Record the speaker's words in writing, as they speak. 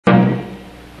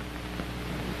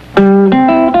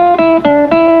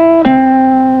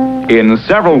In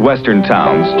several western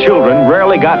towns, children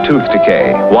rarely got tooth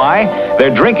decay. Why?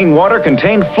 Their drinking water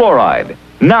contained fluoride.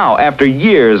 Now, after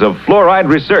years of fluoride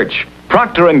research,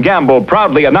 Proctor and Gamble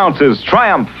proudly announces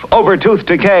triumph over tooth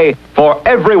decay for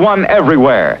everyone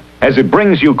everywhere, as it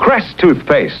brings you Crest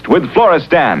Toothpaste with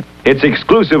Floristan, its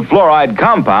exclusive fluoride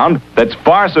compound that's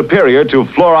far superior to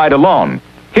fluoride alone.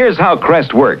 Here's how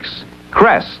Crest works.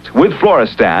 Crest with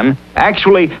Floristan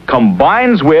actually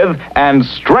combines with and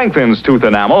strengthens tooth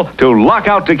enamel to lock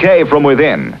out decay from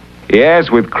within. Yes,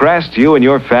 with Crest, you and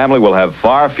your family will have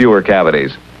far fewer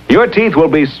cavities. Your teeth will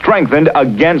be strengthened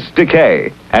against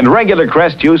decay, and regular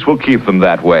Crest use will keep them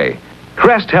that way.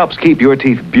 Crest helps keep your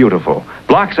teeth beautiful,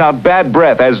 blocks out bad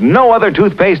breath as no other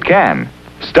toothpaste can.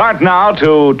 Start now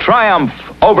to triumph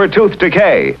over tooth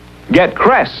decay. Get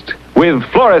Crest with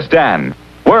Floristan,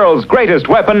 world's greatest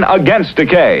weapon against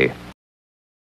decay.